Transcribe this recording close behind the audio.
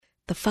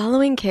The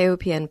following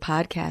KOPN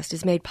podcast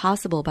is made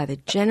possible by the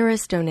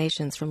generous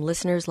donations from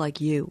listeners like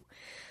you.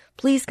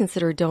 Please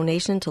consider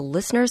donation to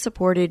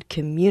listener-supported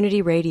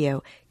community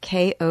radio,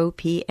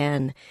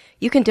 KOPN.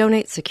 You can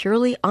donate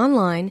securely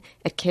online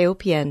at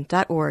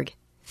kopn.org.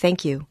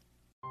 Thank you.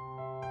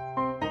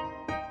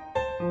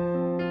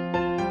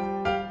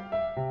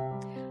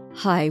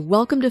 Hi,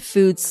 welcome to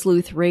Food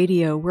Sleuth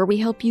Radio, where we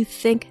help you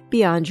think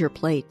beyond your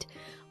plate.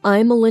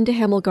 I'm Melinda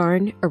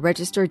Hemmelgarn, a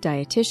registered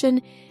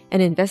dietitian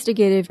and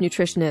investigative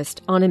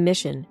nutritionist on a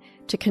mission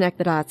to connect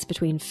the dots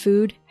between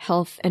food,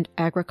 health, and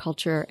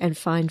agriculture and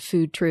find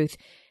food truth.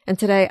 And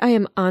today I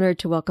am honored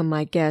to welcome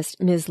my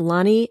guest, Ms.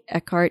 Lonnie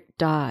Eckhart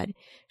Dodd.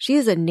 She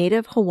is a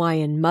native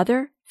Hawaiian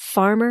mother,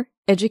 farmer,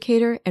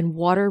 educator, and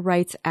water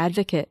rights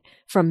advocate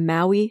from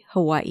Maui,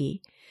 Hawaii.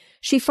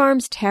 She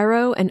farms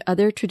taro and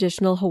other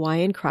traditional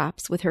Hawaiian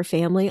crops with her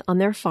family on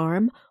their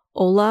farm,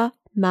 Ola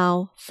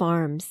Mau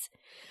Farms.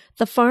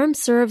 The farm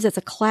serves as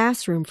a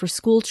classroom for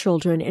school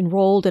children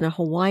enrolled in a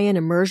Hawaiian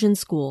immersion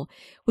school,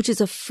 which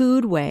is a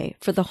foodway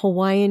for the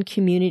Hawaiian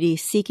community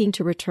seeking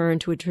to return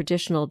to a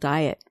traditional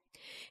diet.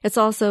 It's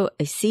also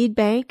a seed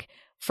bank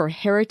for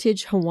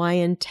heritage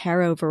Hawaiian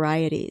taro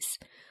varieties.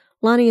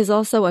 Lonnie is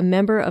also a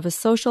member of a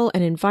social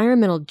and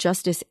environmental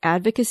justice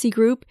advocacy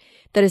group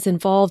that is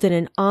involved in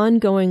an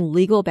ongoing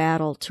legal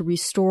battle to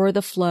restore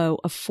the flow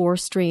of 4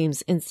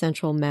 streams in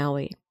central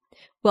Maui.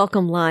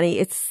 Welcome, Lonnie.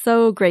 It's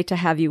so great to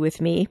have you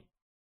with me.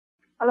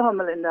 Aloha,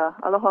 Melinda.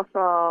 Aloha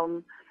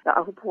from the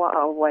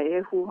Ahupua'a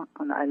Wai'ehu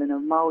on the island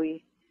of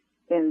Maui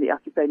in the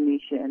occupied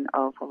nation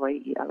of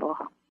Hawaii.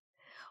 Aloha.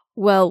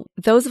 Well,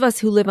 those of us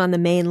who live on the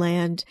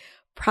mainland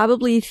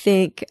probably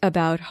think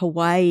about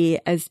Hawaii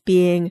as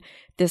being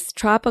this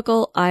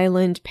tropical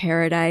island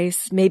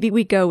paradise. Maybe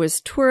we go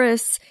as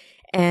tourists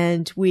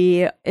and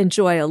we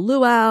enjoy a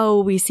luau.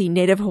 We see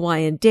native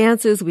Hawaiian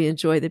dances. We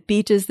enjoy the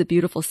beaches, the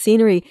beautiful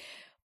scenery.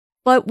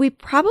 But we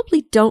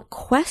probably don't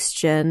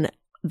question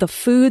the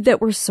food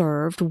that we're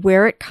served,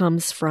 where it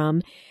comes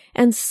from,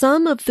 and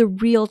some of the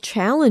real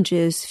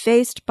challenges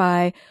faced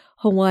by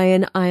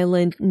Hawaiian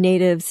Island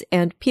natives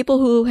and people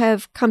who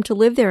have come to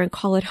live there and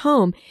call it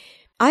home.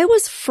 I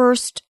was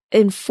first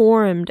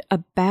informed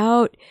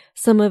about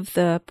some of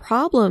the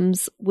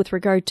problems with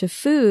regard to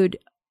food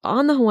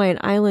on the Hawaiian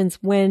Islands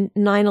when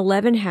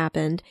 9/11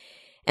 happened,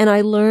 and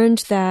I learned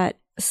that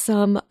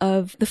some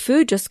of the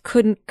food just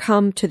couldn't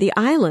come to the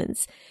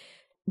islands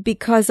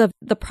because of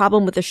the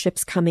problem with the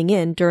ships coming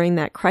in during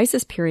that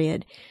crisis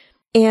period.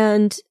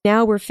 And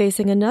now we're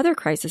facing another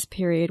crisis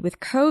period with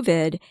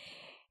COVID.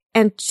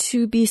 And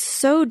to be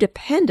so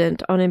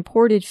dependent on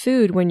imported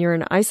food when you're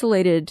an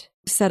isolated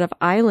set of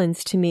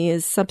islands, to me,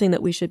 is something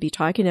that we should be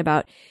talking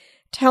about.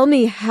 Tell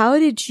me, how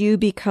did you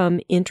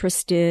become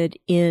interested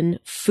in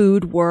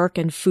food work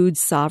and food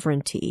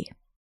sovereignty?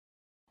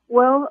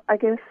 Well, I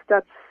guess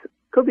that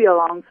could be a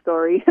long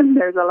story, and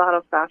there's a lot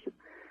of facets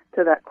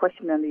to that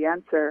question and the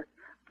answer.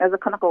 As a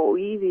Kanaka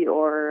Oiwi,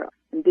 or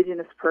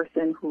indigenous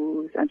person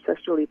who's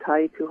ancestrally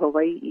tied to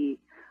Hawaii,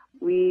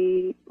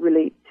 we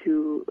relate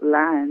to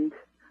land,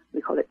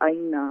 we call it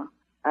Aina,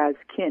 as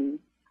kin.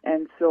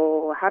 And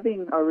so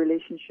having a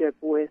relationship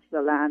with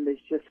the land is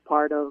just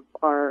part of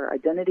our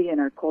identity and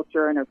our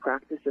culture and our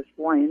practice as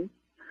Hawaiians.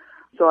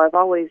 So I've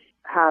always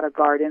had a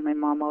garden. My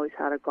mom always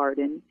had a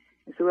garden.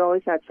 And so we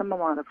always had some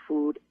amount of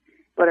food.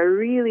 But I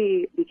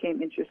really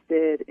became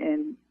interested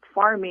in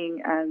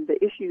farming and the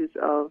issues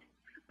of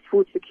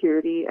food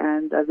security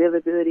and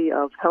availability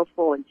of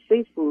healthful and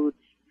safe foods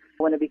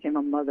when I became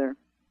a mother.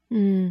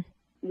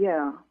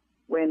 Yeah.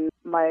 When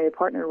my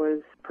partner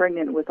was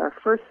pregnant with our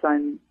first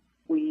son,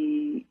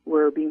 we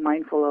were being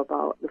mindful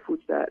about the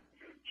foods that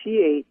she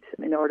ate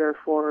in order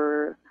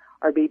for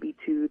our baby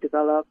to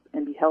develop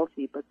and be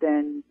healthy. But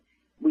then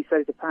we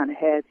started to plan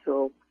ahead,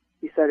 so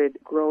we started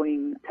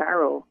growing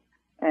taro.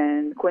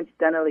 And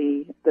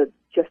coincidentally, the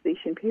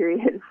gestation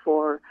period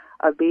for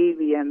a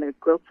baby and the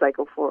growth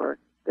cycle for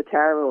the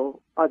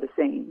taro are the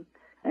same.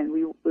 And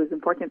it was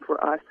important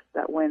for us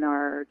that when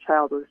our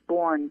child was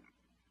born,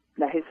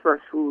 that his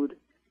first food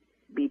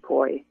be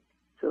poi.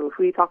 So if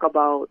we talk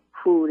about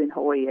food in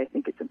Hawaii, I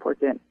think it's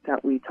important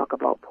that we talk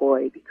about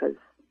poi because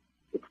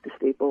it's the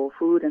staple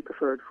food and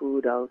preferred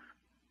food of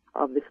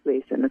this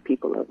place and the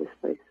people of this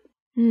place.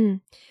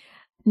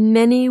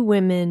 Many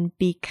women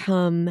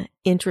become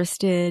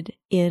interested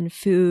in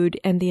food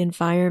and the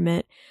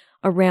environment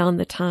around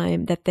the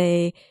time that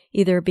they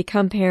either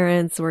become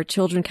parents or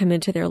children come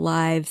into their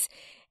lives.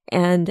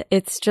 And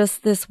it's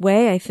just this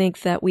way, I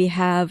think, that we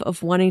have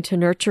of wanting to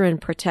nurture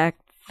and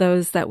protect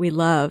those that we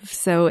love.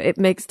 So it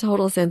makes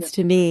total sense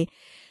to me.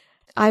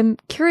 I'm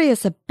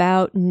curious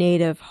about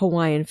native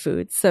Hawaiian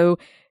food. So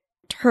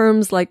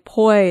terms like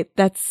poi,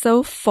 that's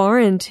so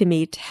foreign to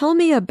me. Tell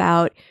me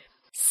about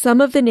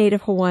some of the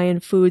native Hawaiian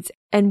foods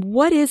and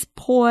what is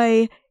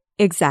poi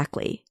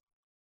exactly?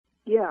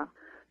 Yeah.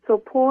 So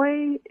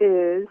poi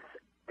is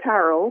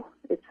taro.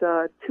 It's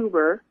a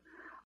tuber,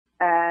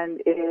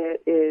 and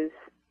it is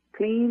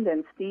cleaned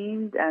and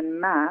steamed and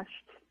mashed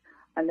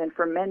and then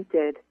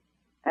fermented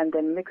and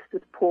then mixed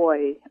with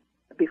poi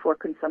before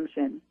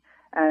consumption.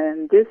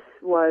 And this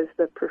was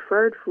the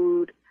preferred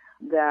food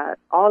that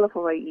all of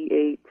Hawaii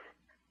ate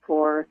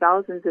for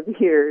thousands of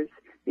years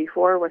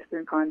before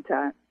Western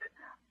contact,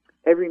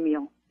 every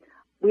meal.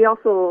 We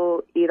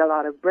also ate a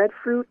lot of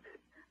breadfruit,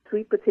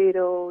 sweet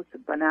potatoes,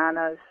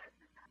 bananas.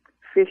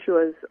 Fish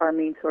was our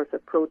main source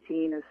of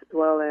protein, as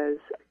well as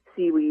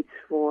seaweeds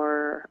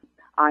for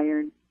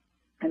iron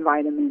and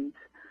vitamins.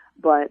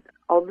 But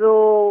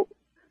although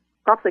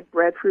crops like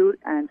breadfruit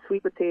and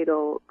sweet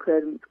potato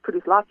could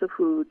produce lots of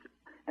food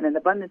and an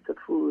abundance of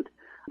food,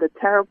 the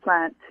taro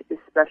plant is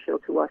special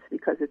to us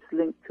because it's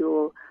linked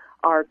to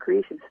our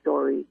creation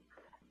story.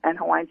 And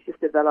Hawaiians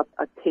just developed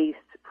a taste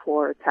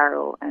for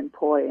taro and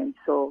poi. And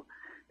so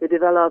they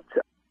developed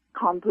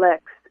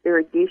complex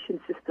irrigation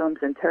systems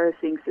and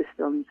terracing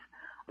systems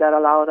that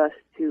allowed us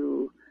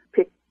to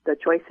pick the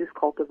choicest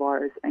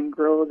cultivars and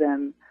grow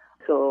them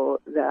so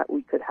that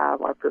we could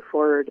have our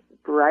preferred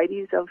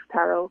varieties of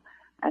taro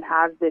and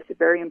have this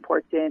very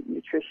important,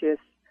 nutritious,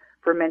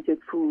 fermented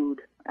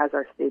food as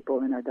our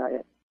staple in our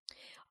diet.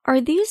 Are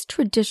these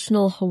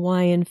traditional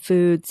Hawaiian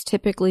foods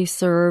typically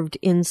served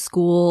in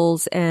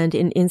schools and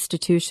in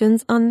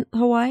institutions on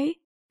Hawaii?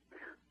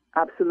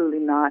 Absolutely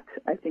not.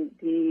 I think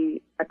the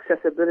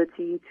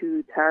accessibility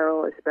to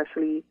taro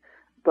especially,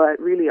 but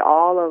really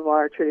all of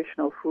our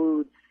traditional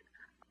foods,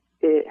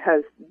 it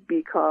has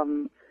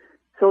become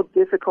so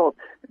difficult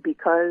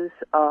because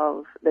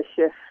of the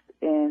shift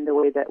in the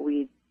way that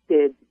we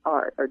did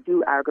or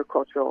do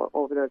agriculture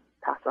over the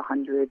past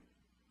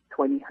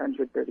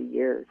 130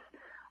 years.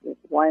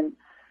 Once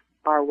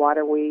our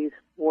waterways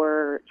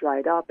were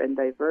dried up and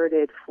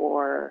diverted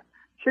for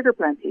sugar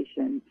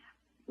plantations,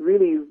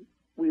 really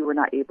we were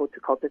not able to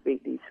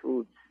cultivate these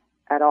foods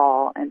at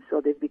all. And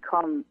so they've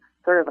become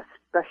sort of a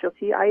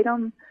specialty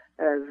item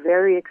that are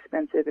very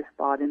expensive if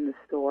bought in the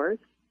stores.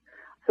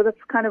 So that's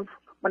kind of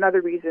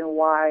another reason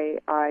why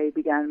I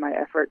began my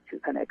effort to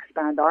kind of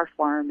expand our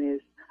farm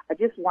is I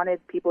just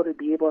wanted people to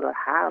be able to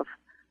have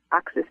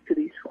access to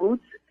these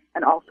foods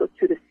and also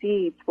to the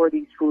seeds for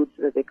these foods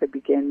so that they could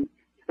begin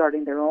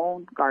starting their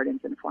own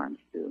gardens and farms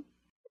too.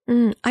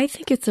 I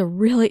think it's a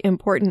really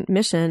important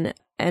mission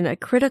and a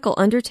critical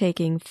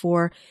undertaking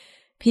for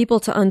people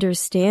to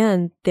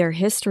understand their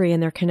history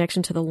and their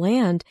connection to the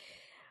land.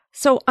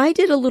 So I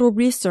did a little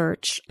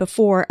research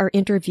before our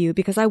interview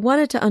because I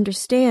wanted to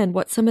understand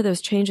what some of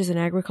those changes in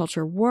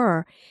agriculture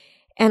were.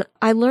 And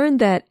I learned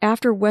that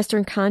after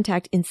Western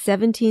contact in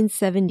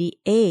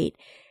 1778,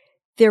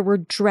 there were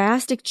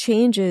drastic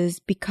changes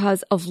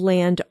because of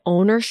land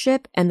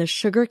ownership and the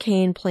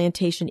sugarcane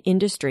plantation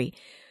industry.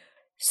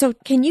 So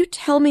can you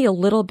tell me a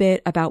little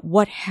bit about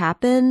what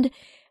happened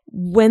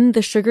when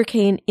the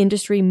sugarcane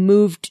industry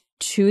moved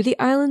to the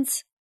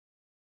islands?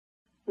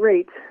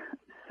 Right.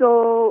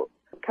 So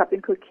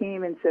Captain Cook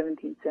came in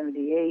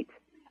 1778,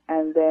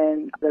 and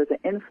then there's an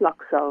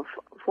influx of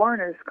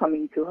foreigners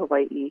coming to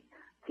Hawaii,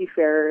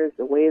 seafarers,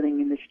 the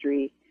whaling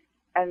industry,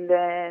 and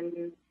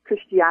then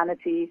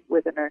Christianity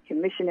with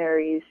American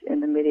missionaries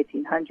in the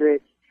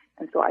mid-1800s.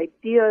 And so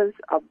ideas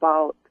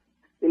about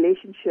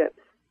relationships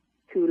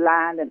to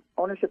land and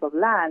ownership of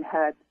land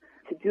had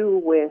to do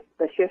with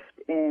the shift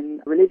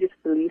in religious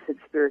beliefs and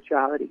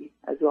spirituality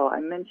as well. I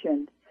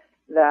mentioned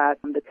that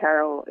the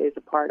taro is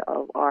a part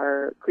of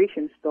our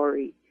creation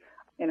story.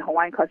 In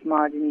Hawaiian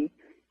cosmogony,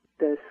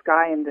 the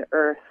sky and the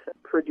earth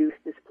produce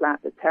this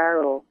plant, the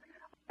taro,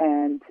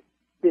 and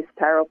this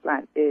taro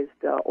plant is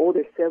the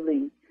older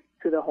sibling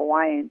to the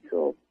Hawaiian.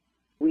 So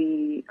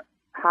we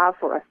have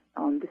for us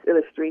this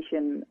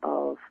illustration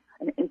of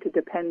an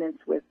interdependence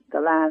with the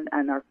land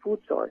and our food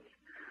source.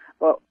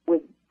 But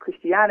with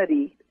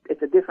Christianity,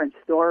 it's a different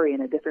story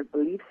and a different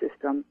belief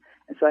system.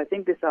 And so I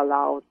think this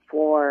allowed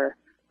for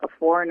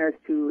foreigners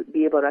to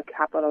be able to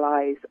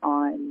capitalize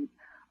on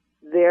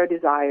their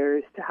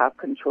desires to have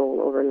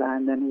control over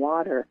land and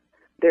water.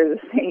 There's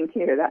a saying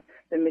here that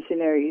the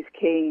missionaries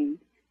came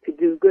to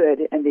do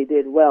good, and they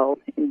did well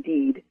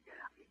indeed.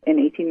 In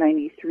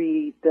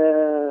 1893,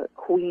 the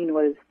queen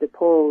was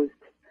deposed,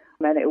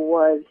 and it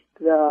was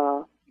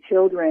the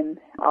children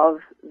of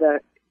the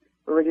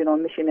original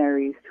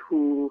missionaries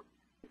who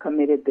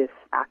committed this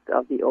act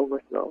of the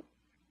overthrow.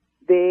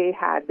 They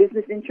had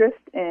business interest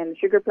in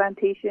sugar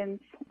plantations,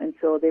 and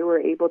so they were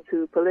able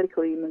to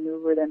politically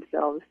maneuver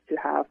themselves to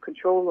have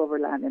control over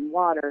land and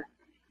water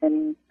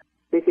and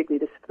basically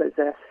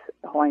dispossess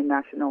Hawaiian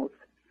nationals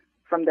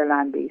from their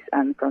land base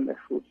and from their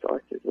food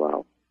source as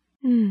well.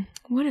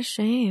 What a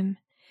shame.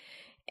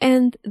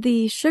 And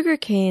the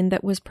sugarcane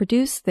that was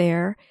produced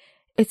there,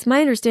 it's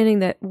my understanding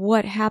that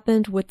what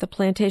happened with the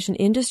plantation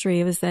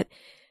industry was that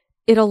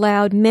it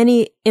allowed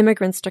many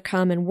immigrants to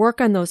come and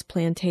work on those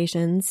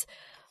plantations.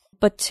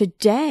 But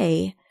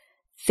today,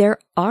 there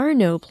are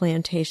no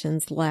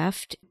plantations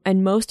left,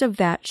 and most of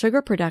that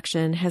sugar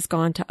production has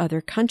gone to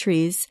other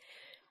countries.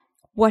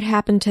 What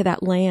happened to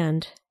that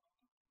land?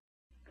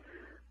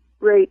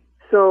 Right.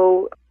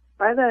 So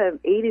by the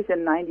 80s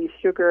and 90s,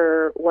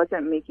 sugar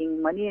wasn't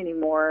making money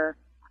anymore,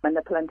 and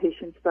the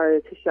plantations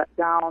started to shut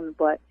down.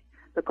 But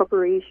the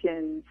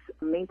corporations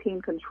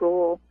maintain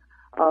control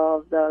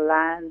of the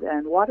land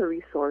and water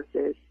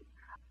resources,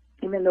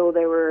 even though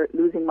they were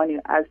losing money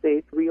as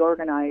they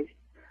reorganized,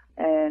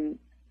 and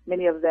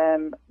many of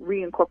them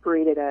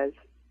reincorporated as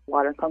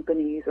water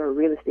companies or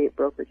real estate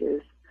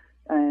brokerages.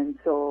 And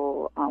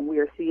so we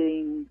are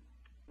seeing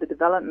the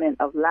development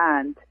of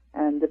land,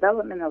 and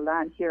development of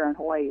land here in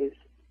Hawaii is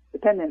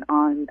dependent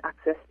on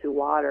access to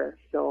water.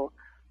 So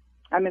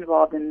I'm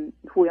involved in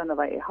Hui o na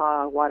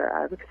Waiʻeha Water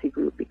Advocacy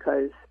Group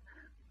because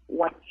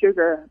once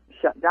sugar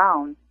shut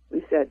down,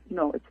 we said,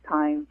 it's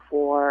time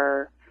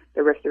for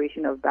the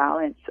restoration of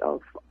balance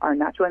of our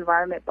natural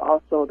environment, but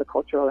also the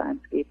cultural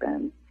landscape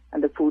and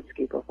the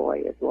foodscape of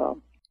Hawaii as well.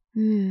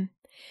 Mm.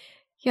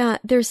 Yeah,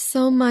 there's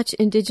so much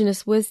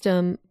indigenous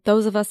wisdom.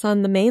 Those of us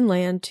on the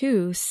mainland,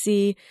 too,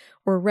 see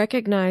or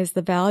recognize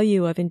the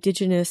value of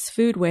indigenous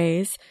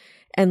foodways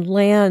and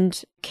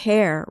land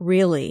care,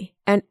 really.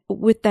 And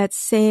with that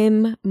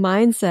same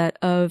mindset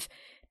of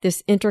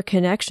this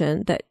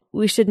interconnection, that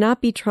we should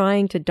not be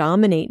trying to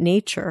dominate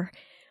nature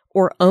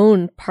or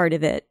own part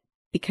of it,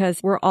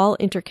 because we're all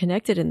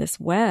interconnected in this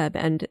web.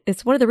 And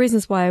it's one of the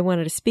reasons why I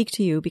wanted to speak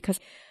to you, because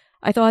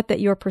I thought that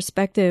your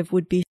perspective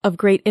would be of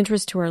great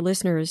interest to our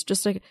listeners,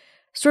 just to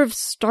sort of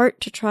start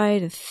to try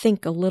to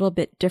think a little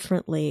bit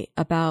differently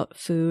about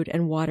food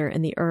and water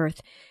and the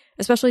earth,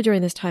 especially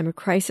during this time of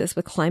crisis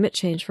with climate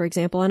change, for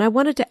example. And I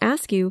wanted to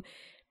ask you,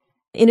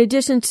 in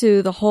addition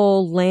to the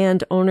whole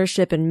land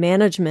ownership and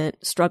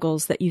management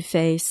struggles that you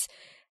face,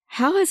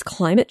 how has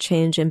climate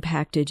change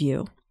impacted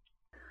you?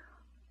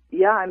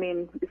 Yeah,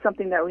 it's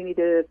something that we need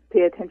to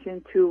pay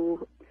attention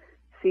to.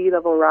 Sea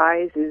level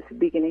rise is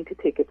beginning to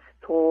take its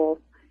toll.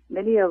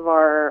 Many of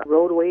our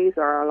roadways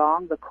are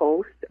along the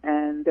coast,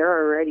 and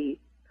they're already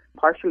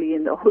partially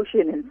in the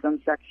ocean in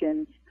some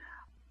sections.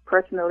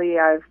 Personally,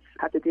 I've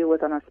had to deal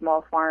with on a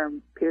small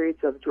farm periods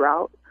of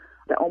drought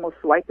that almost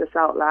wiped us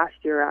out last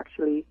year,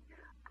 actually.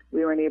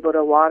 We weren't able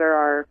to water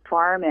our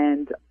farm,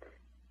 and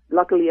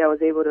luckily I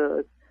was able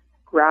to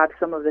grab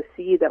some of the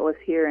seed that was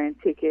here and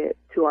take it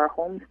to our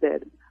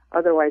homestead.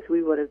 Otherwise,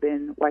 we would have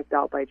been wiped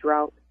out by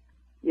drought.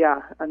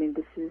 Yeah,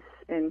 this is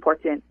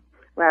important.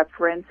 We have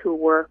friends who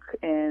work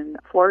in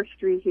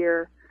forestry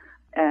here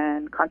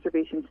and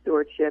conservation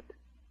stewardship,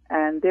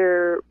 and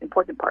they're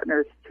important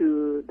partners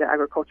to the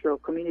agricultural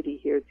community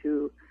here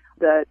too.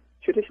 The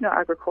traditional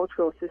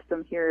agricultural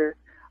system here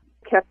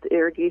kept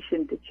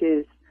irrigation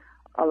ditches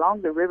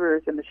along the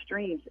rivers and the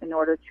streams in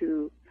order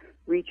to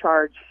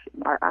recharge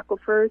our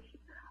aquifers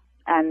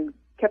and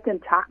kept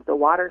intact the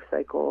water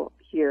cycle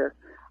here.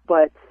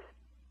 But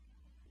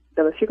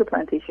the sugar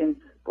plantations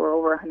for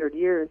over 100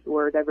 years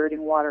were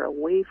diverting water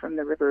away from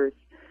the rivers,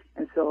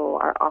 and so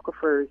our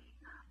aquifers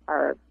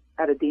are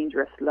at a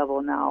dangerous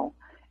level now.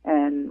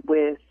 And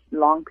with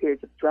long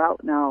periods of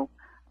drought now,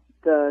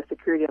 the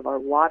security of our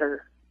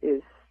water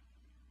is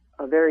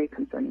a very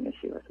concerning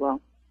issue as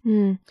well.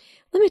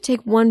 Let me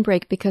take one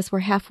break because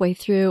we're halfway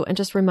through, and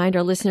just remind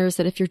our listeners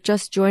that if you're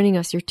just joining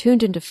us, you're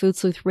tuned into Food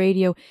Sleuth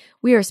Radio.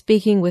 We are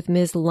speaking with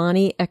Ms.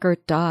 Lonnie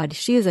Eckert Dodd.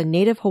 She is a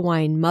native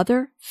Hawaiian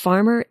mother,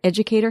 farmer,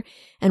 educator,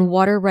 and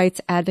water rights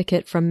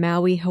advocate from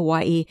Maui,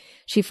 Hawaii.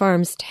 She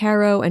farms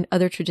taro and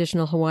other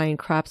traditional Hawaiian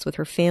crops with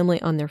her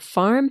family on their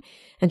farm,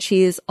 and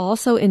she is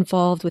also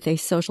involved with a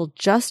social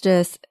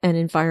justice and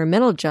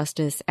environmental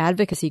justice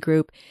advocacy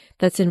group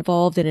that's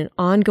involved in an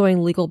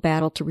ongoing legal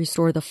battle to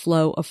restore the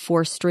flow of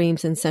 4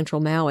 streams in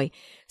central Maui.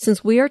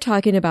 Since we are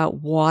talking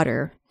about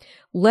water,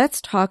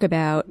 let's talk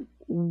about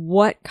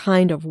what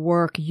kind of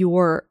work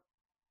your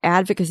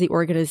advocacy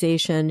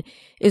organization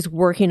is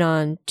working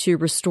on to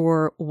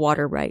restore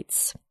water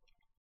rights.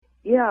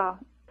 Yeah.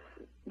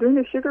 During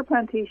the sugar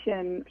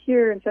plantation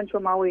here in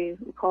central Maui,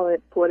 we call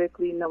it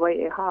poetically na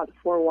Waiʻeha, the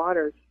 4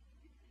 waters.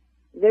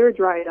 They're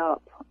dried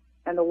up,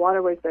 and the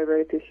waterways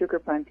diverted to sugar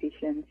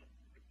plantations.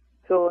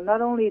 So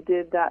not only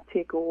did that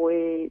take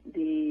away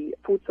the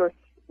food source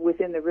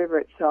within the river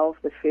itself,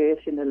 the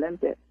fish and the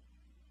limpet,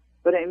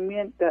 but it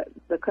meant that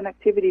the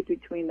connectivity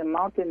between the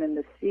mountain and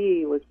the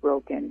sea was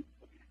broken,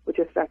 which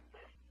affects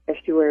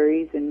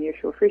estuaries and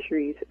nearshore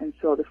fisheries, and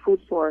so the food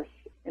source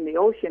in the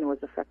ocean was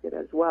affected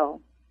as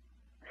well.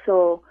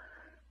 So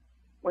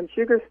when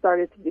sugar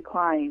started to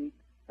decline,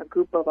 a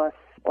group of us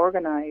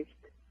organized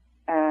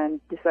and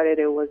decided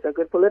it was a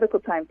good political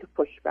time to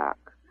push back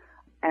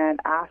and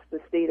asked the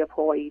state of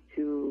Hawaii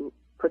to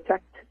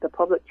protect the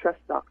public trust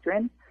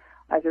doctrine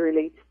as it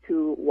relates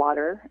to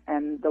water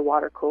and the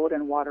water code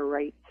and water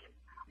rights.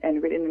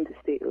 And written into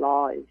state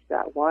law is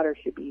that water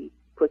should be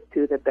put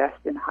to the best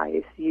and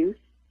highest use.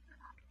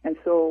 And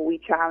so we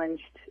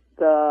challenged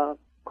the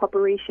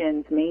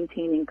corporations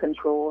maintaining,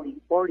 control, and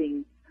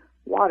importing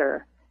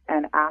water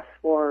and asked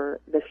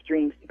for the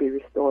streams to be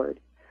restored.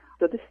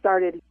 So this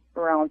started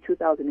around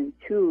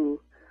 2002,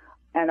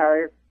 and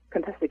our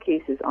contested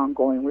case is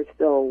ongoing. We're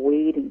still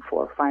waiting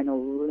for final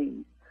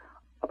ruling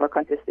of our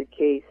contested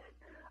case.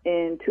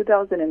 In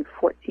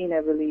 2014,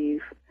 I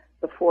believe,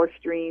 the 4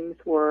 streams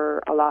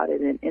were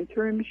allotted an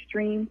interim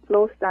stream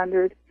flow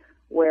standard,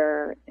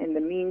 where in the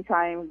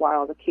meantime,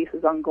 while the case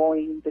was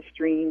ongoing, the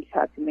streams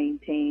had to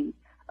maintain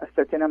a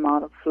certain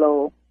amount of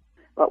flow.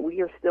 But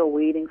we are still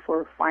waiting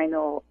for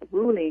final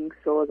ruling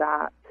so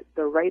that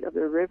the right of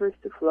the rivers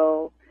to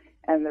flow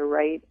and the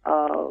right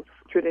of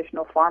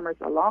traditional farmers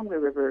along the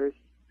rivers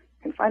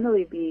can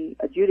finally be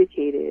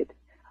adjudicated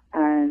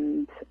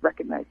and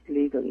recognized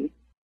legally.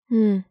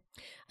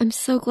 I'm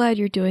so glad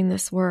you're doing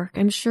this work.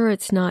 I'm sure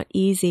it's not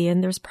easy,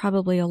 and there's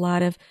probably a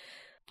lot of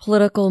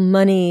political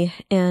money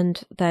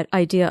and that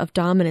idea of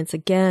dominance,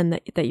 again,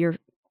 that you're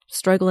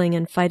struggling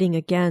and fighting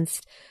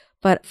against.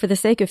 But for the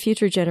sake of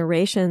future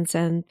generations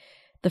and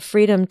the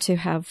freedom to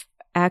have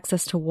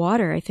access to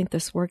water, I think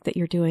this work that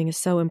you're doing is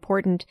so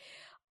important.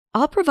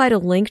 I'll provide a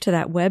link to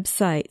that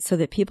website so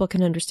that people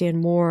can understand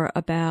more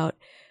about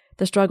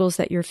the struggles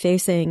that you're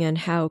facing and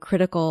how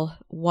critical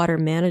water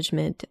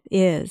management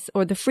is,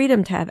 or the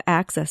freedom to have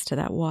access to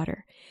that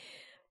water.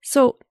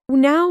 So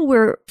now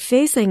we're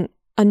facing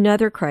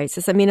another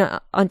crisis. I mean,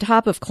 on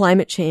top of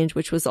climate change,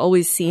 which was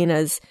always seen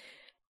as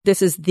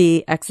this is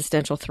the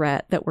existential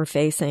threat that we're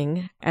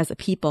facing as a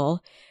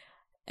people.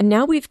 And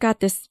now we've got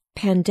this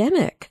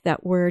pandemic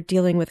that we're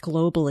dealing with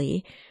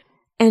globally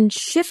and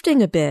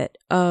shifting a bit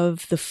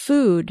of the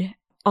food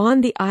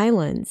on the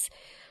islands.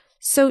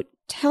 So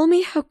tell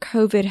me how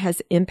COVID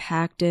has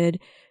impacted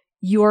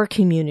your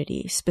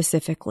community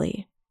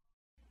specifically.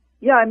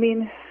 Yeah, I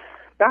mean,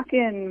 back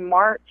in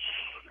March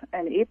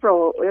and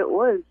April, it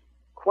was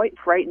quite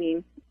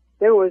frightening.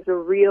 There was a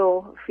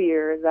real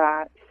fear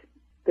that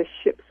the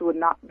ships would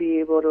not be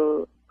able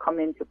to come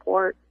into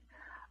port.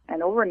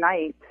 And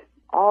overnight,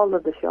 all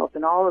of the shelves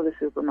and all of the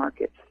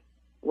supermarkets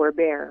were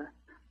bare.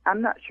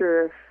 I'm not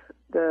sure if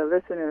the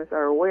listeners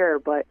are aware,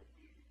 but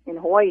in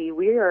Hawaii,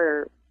 we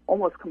are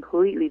almost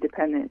completely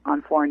dependent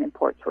on foreign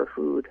imports for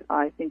food.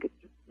 I think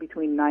it's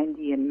between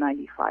 90 and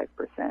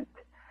 95%.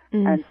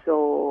 And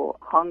so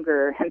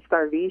hunger and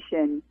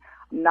starvation,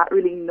 not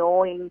really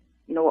knowing,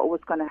 what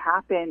was going to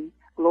happen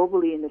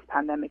globally in this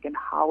pandemic and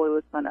how it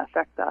was going to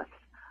affect us,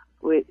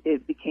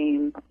 it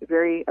became a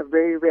very,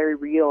 very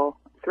real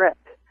threat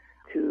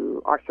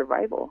to our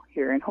survival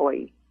here in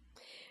Hawaii.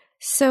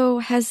 So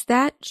has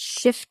that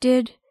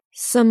shifted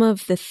some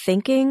of the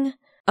thinking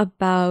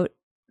about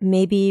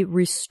maybe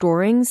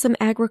restoring some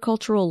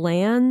agricultural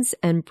lands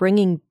and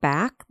bringing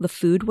back the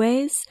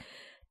foodways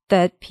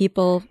that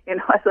people...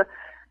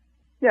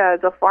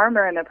 As a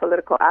farmer and a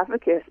political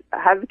advocate,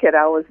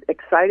 I was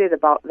excited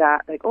about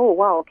that. Like, oh,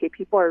 wow, okay,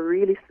 people are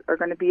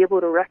going to be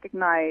able to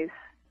recognize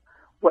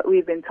what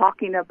we've been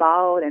talking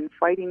about and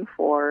fighting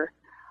for.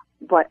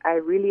 But I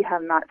really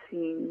have not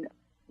seen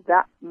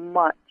that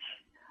much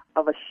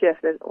of a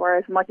shift, or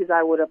as much as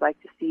I would have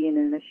liked to see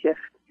in a shift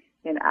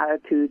in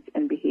attitudes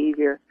and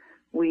behavior.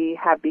 We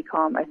have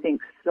become, I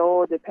think,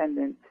 so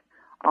dependent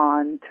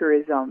on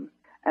tourism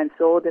and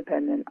so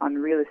dependent on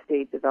real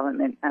estate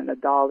development and the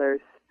dollars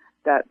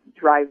that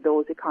drive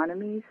those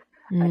economies.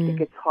 I think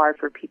it's hard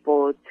for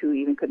people to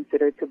even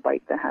consider to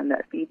bite the hand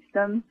that feeds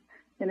them,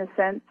 in a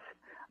sense.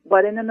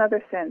 But in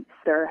another sense,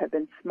 there have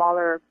been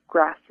smaller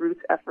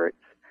grassroots efforts,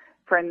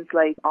 friends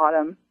like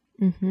Autumn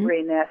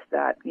Rayness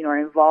that, are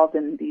involved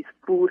in these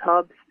food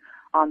hubs.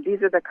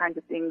 These are the kinds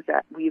of things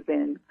that we've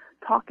been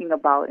talking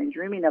about and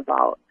dreaming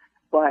about.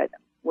 But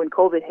when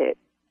COVID hit,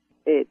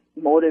 it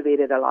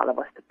motivated a lot of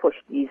us to push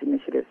these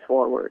initiatives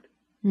forward.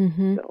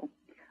 So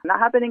not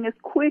happening as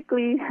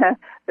quickly.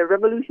 The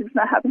revolution's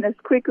not happening as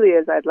quickly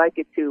as I'd like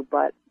it to,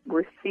 but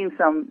we're seeing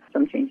some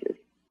changes.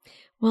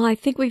 Well, I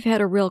think we've had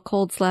a real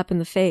cold slap in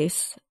the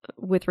face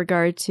with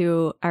regard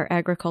to our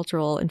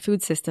agricultural and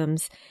food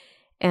systems.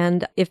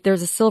 And if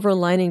there's a silver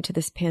lining to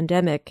this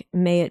pandemic,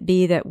 may it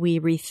be that we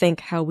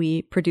rethink how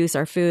we produce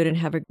our food and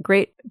have a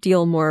great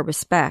deal more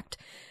respect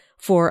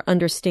for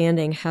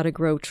understanding how to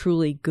grow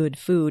truly good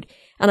food.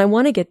 And I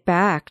want to get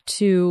back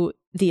to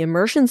the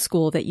immersion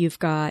school that you've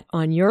got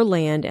on your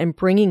land and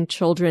bringing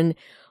children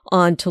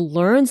on to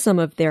learn some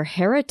of their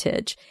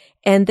heritage,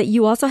 and that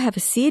you also have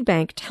a seed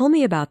bank. Tell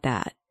me about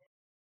that.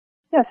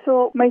 Yeah,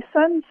 so my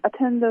sons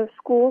attend a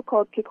school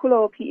called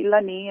Kekulau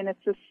Pi'ilani, and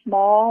it's a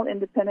small,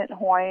 independent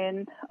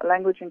Hawaiian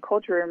language and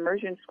culture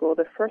immersion school,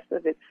 the first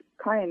of its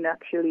kind,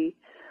 actually.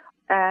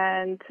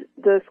 And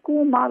the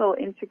school model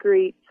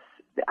integrates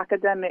the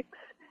academics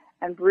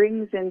and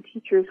brings in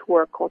teachers who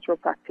are cultural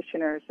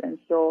practitioners. And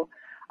so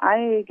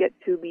I get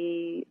to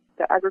be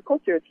the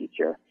agriculture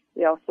teacher.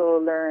 They also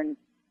learn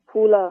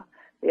hula.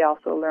 They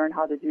also learn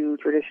how to do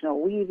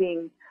traditional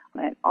weaving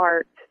and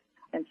art.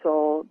 And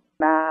so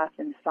math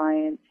and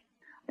science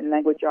and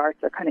language arts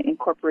are kind of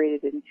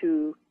incorporated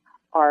into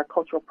our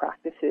cultural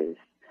practices.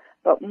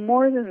 But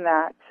more than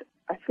that,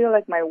 I feel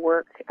like my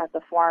work at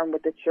the farm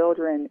with the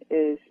children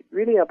is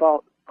really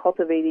about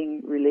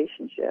cultivating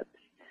relationships.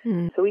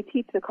 So we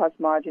teach the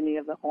cosmogony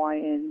of the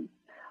Hawaiian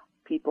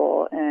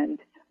people, and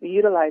we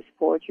utilize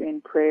poetry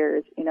and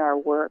prayers in our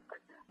work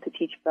to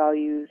teach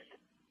values.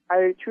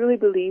 I truly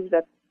believe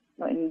that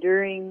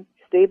enduring,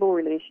 stable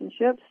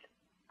relationships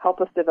help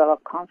us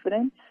develop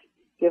confidence,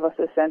 give us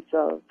a sense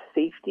of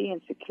safety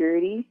and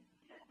security,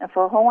 And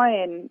for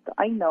Hawaiian, the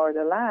Aina, or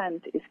the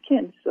land, is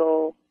kin.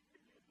 So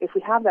if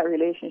we have that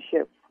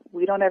relationship,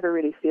 we don't ever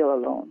really feel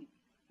alone.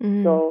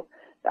 Mm. So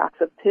the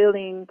acts of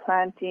tilling,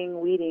 planting,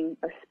 weeding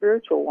are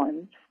spiritual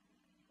ones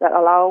that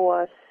allow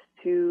us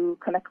to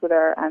connect with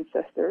our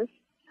ancestors.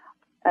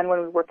 And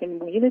when we work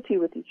in unity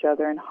with each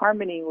other and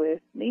harmony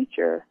with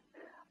nature,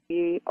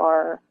 we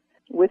are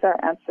with our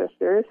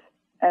ancestors,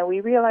 and we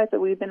realize that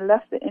we've been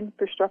left the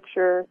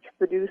infrastructure to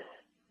produce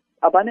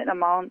abundant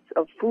amounts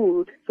of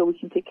food so we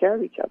can take care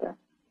of each other.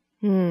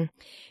 Mm.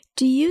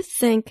 Do you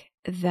think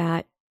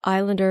that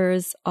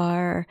islanders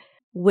are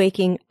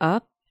waking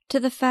up to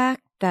the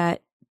fact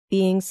that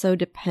being so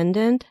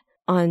dependent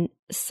on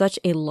such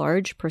a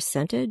large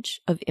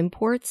percentage of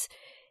imports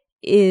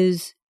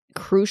is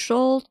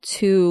crucial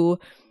to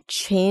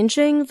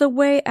changing the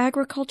way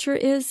agriculture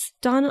is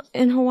done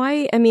in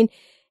Hawaii? I mean,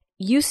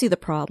 you see the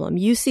problem,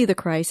 you see the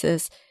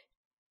crisis.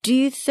 Do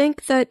you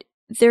think that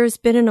there's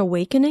been an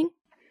awakening?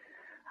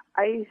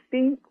 I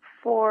think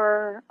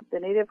for the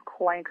Native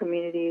Hawaiian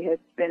community,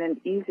 it's been an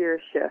easier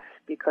shift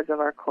because of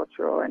our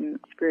cultural and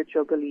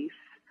spiritual beliefs.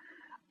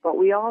 But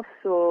we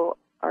also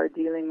are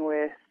dealing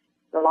with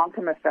the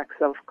long-term effects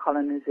of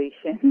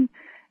colonization.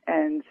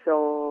 And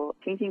so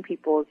changing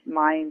people's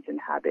minds and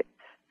habits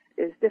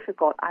is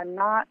difficult. I'm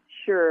not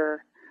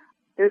sure.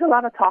 There's a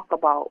lot of talk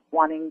about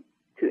wanting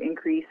to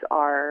increase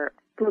our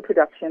food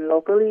production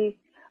locally,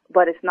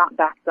 but it's not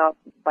backed up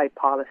by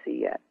policy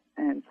yet.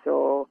 And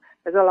so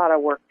there's a lot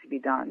of work to be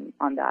done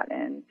on that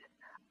end.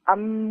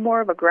 I'm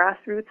more of a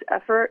grassroots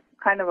effort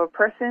kind of a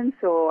person,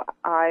 so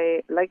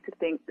I like to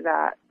think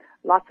that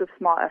lots of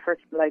small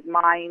efforts like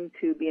mine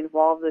to be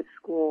involved with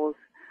schools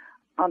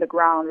on the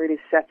ground really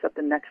sets up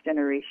the next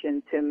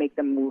generation to make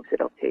the moves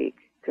it'll take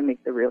to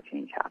make the real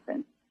change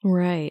happen.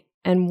 Right.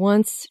 And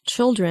once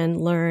children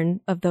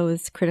learn of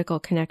those critical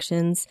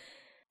connections,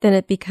 then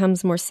it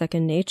becomes more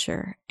second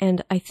nature.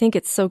 And I think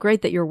it's so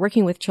great that you're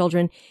working with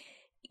children.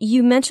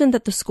 You mentioned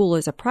that the school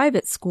is a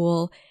private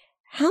school.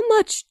 How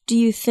much do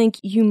you think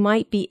you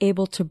might be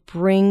able to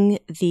bring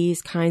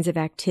these kinds of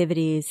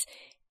activities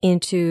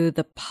into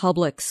the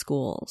public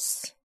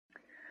schools?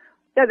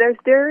 Yeah,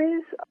 there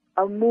is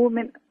a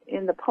movement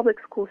in the public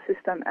school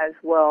system as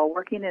well,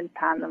 working in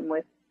tandem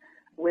with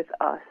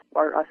us,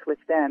 or us with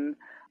them.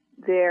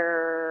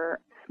 They're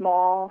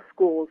small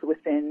schools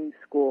within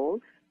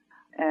schools.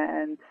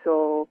 And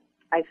so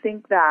I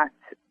think that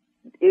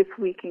if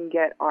we can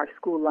get our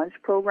school lunch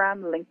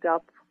program linked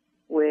up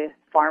with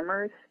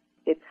farmers,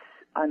 it's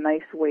a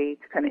nice way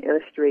to kind of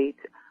illustrate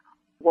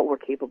what we're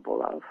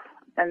capable of.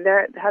 And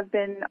there have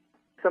been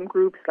some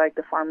groups like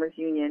the Farmers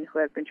Union who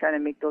have been trying to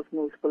make those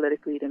moves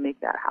politically to make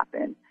that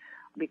happen.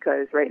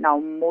 Because right now,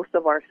 most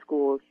of our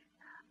schools,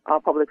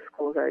 public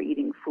schools, are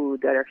eating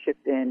food that are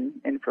shipped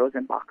in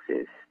frozen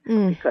boxes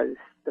because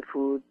the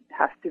food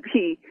has to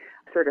be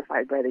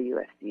certified by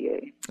the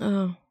USDA.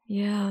 Oh,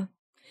 yeah.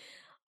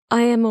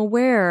 I am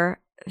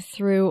aware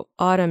through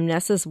Autumn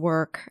Ness's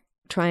work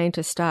trying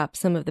to stop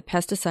some of the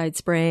pesticide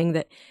spraying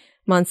that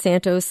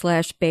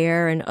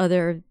Monsanto/Bayer and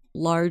other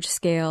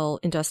large-scale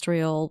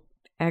industrial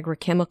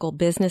agrochemical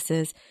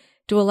businesses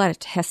do a lot of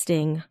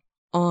testing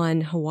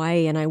on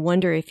Hawaii. And I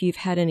wonder if you've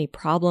had any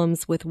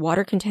problems with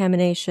water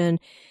contamination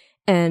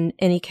and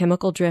any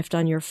chemical drift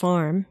on your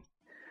farm.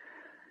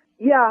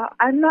 Yeah,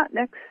 I'm not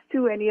next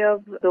to any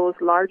of those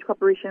large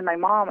corporations. My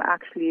mom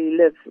actually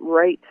lives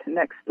right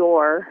next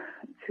door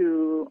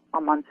to a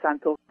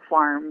Monsanto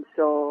farm,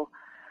 so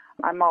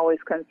I'm always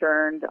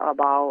concerned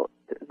about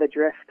the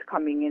drift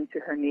coming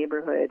into her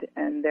neighborhood.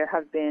 And there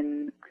have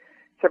been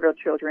several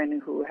children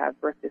who have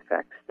birth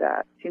defects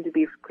that seem to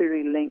be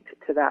clearly linked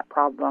to that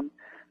problem.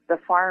 The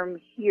farm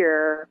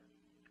here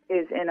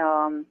is in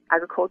an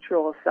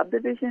agricultural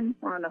subdivision.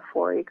 We're on a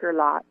 4-acre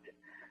lot.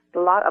 The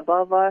lot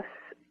above us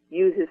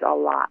uses a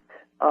lot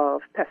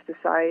of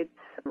pesticides,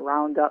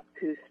 Roundup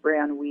to spray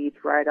on weeds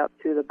right up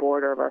to the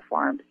border of our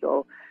farm.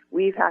 So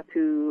we've had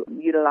to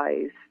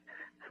utilize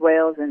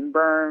swales and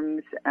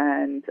berms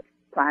and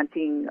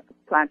planting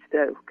plants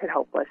that could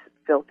help us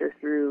filter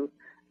through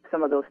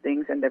some of those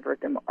things and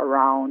divert them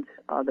around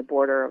the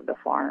border of the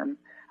farm.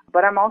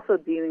 But I'm also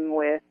dealing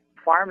with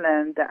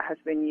farmland that has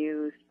been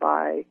used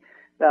by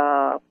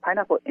the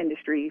pineapple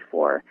industry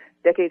for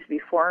decades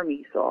before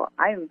me. So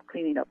I'm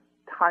cleaning up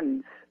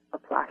tons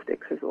of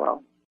plastics as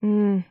well.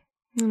 Oh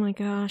my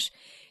gosh.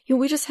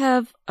 We just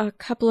have a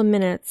couple of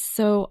minutes,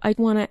 so I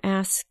want to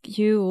ask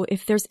you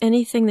if there's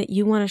anything that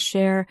you want to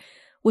share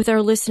with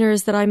our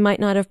listeners that I might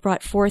not have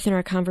brought forth in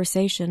our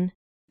conversation.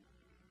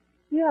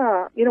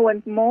 Yeah,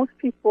 when most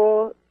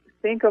people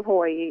think of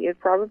Hawaii, it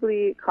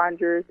probably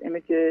conjures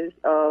images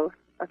of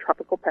a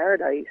tropical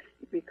paradise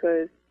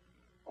because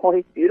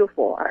Hawaii's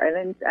beautiful. Our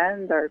islands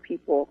and our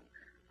people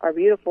are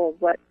beautiful,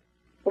 but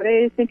what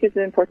I think is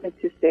important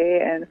to say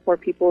and for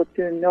people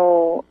to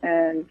know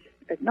and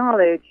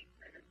acknowledge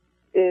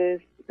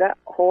is that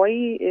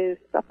Hawaii is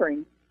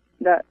suffering,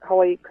 that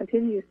Hawaii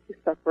continues to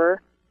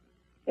suffer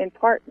in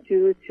part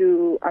due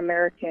to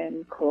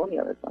American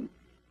colonialism.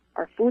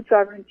 Our food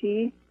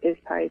sovereignty is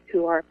tied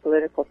to our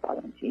political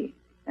sovereignty.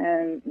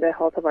 and the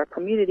health of our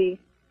community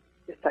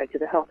is tied to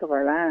the health of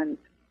our land.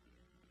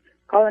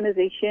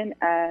 Colonization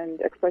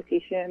and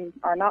exploitation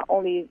are not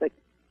only like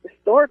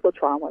historical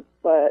traumas,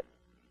 but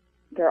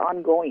they're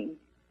ongoing.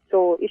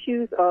 So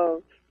issues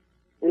of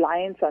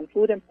reliance on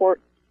food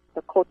imports,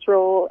 the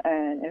cultural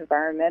and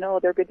environmental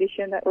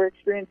degradation that we're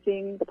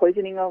experiencing, the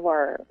poisoning of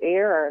our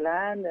air, our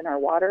land, and our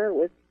water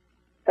with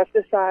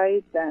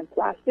pesticides and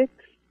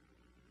plastics,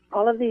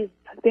 all of these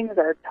things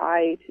are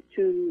tied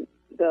to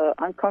the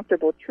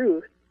uncomfortable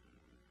truth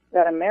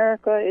that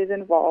America is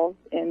involved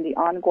in the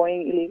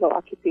ongoing illegal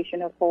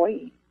occupation of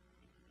Hawaii.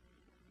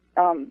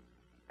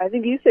 I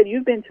think you said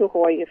you've been to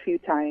Hawaii a few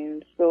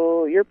times,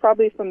 so you're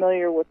probably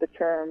familiar with the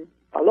term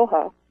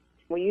aloha.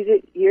 We use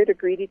it here to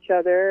greet each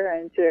other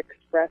and to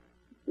express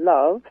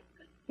love.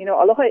 You know,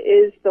 aloha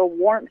is the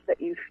warmth that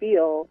you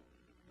feel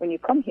when you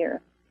come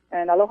here.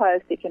 And aloha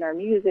has taken our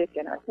music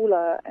and our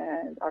hula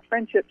and our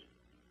friendships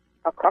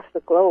across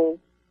the globe.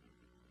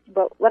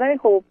 But what I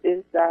hope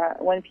is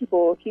that when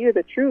people hear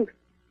the truth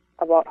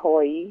about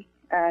Hawaii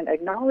and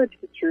acknowledge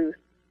the truth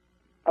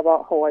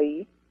about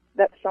Hawaii,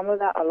 that some of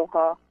that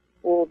aloha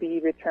will be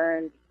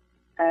returned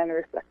and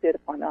reflected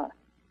upon us.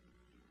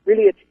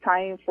 Really, it's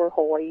time for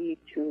Hawaii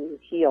to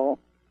heal,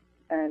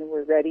 and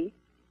we're ready,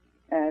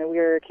 and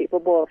we're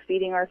capable of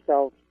feeding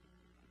ourselves,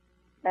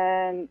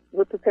 and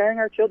we're preparing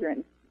our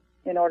children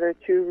in order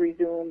to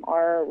resume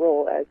our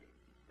role as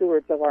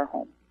stewards of our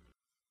home.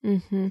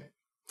 Mm-hmm.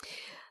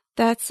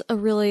 That's a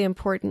really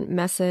important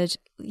message.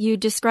 You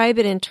describe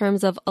it in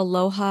terms of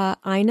aloha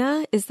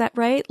aina. Is that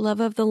right? Love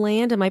of the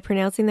land. Am I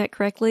pronouncing that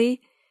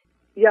correctly?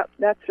 Yep,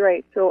 that's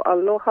right. So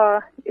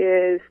aloha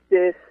is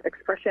this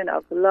expression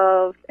of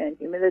love and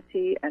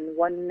humility and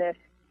oneness.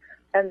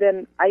 And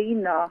then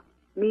aina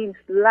means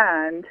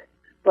land,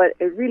 but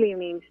it really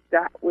means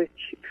that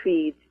which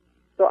feeds.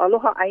 So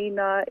aloha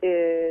aina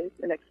is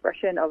an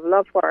expression of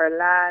love for our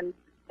land,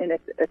 an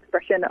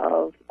expression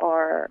of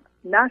our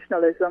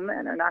nationalism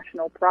and our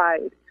national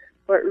pride,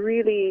 but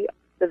really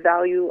the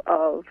value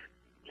of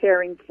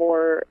caring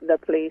for the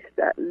place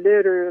that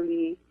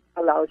literally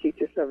allows you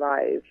to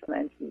survive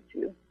and feed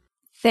you.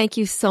 Thank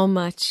you so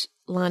much,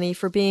 Lonnie,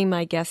 for being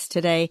my guest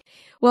today.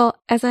 Well,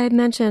 as I had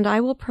mentioned,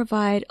 I will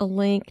provide a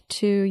link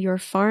to your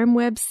farm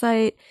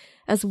website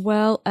as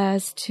well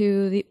as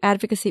to the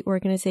advocacy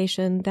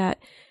organization that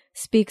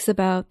speaks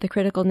about the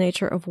critical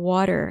nature of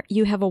water.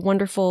 You have a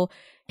wonderful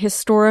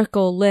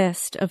historical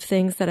list of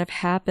things that have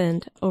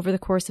happened over the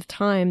course of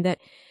time that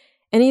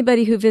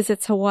anybody who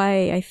visits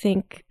Hawaii, I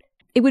think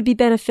it would be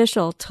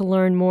beneficial to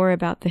learn more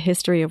about the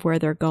history of where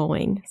they're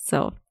going.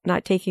 So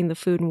not taking the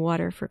food and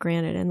water for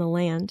granted and the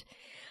land.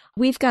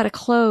 We've got to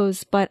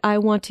close, but I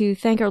want to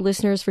thank our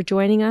listeners for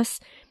joining us.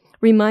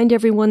 Remind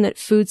everyone that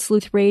Food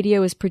Sleuth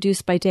Radio is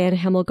produced by Dan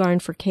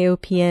Hemmelgarn for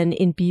KOPN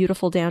in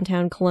beautiful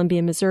downtown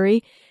Columbia,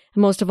 Missouri.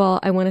 And most of all,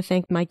 I want to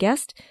thank my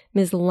guest,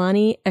 Ms.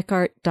 Lonnie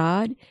Eckhart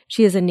Dodd.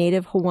 She is a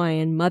native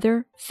Hawaiian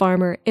mother,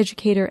 farmer,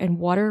 educator, and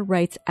water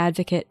rights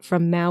advocate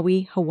from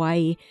Maui,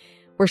 Hawaii,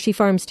 where she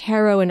farms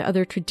taro and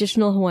other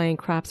traditional Hawaiian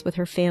crops with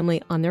her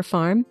family on their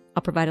farm.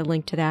 I'll provide a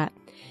link to that.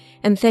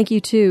 And thank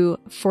you, too,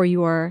 for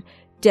your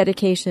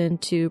dedication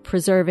to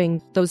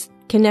preserving those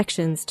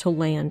connections to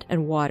land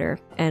and water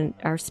and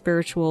our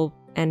spiritual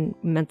and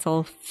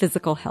mental,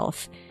 physical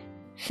health.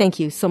 Thank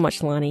you so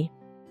much, Lonnie.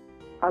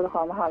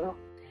 Aloha, mahalo.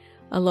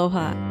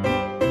 Aloha.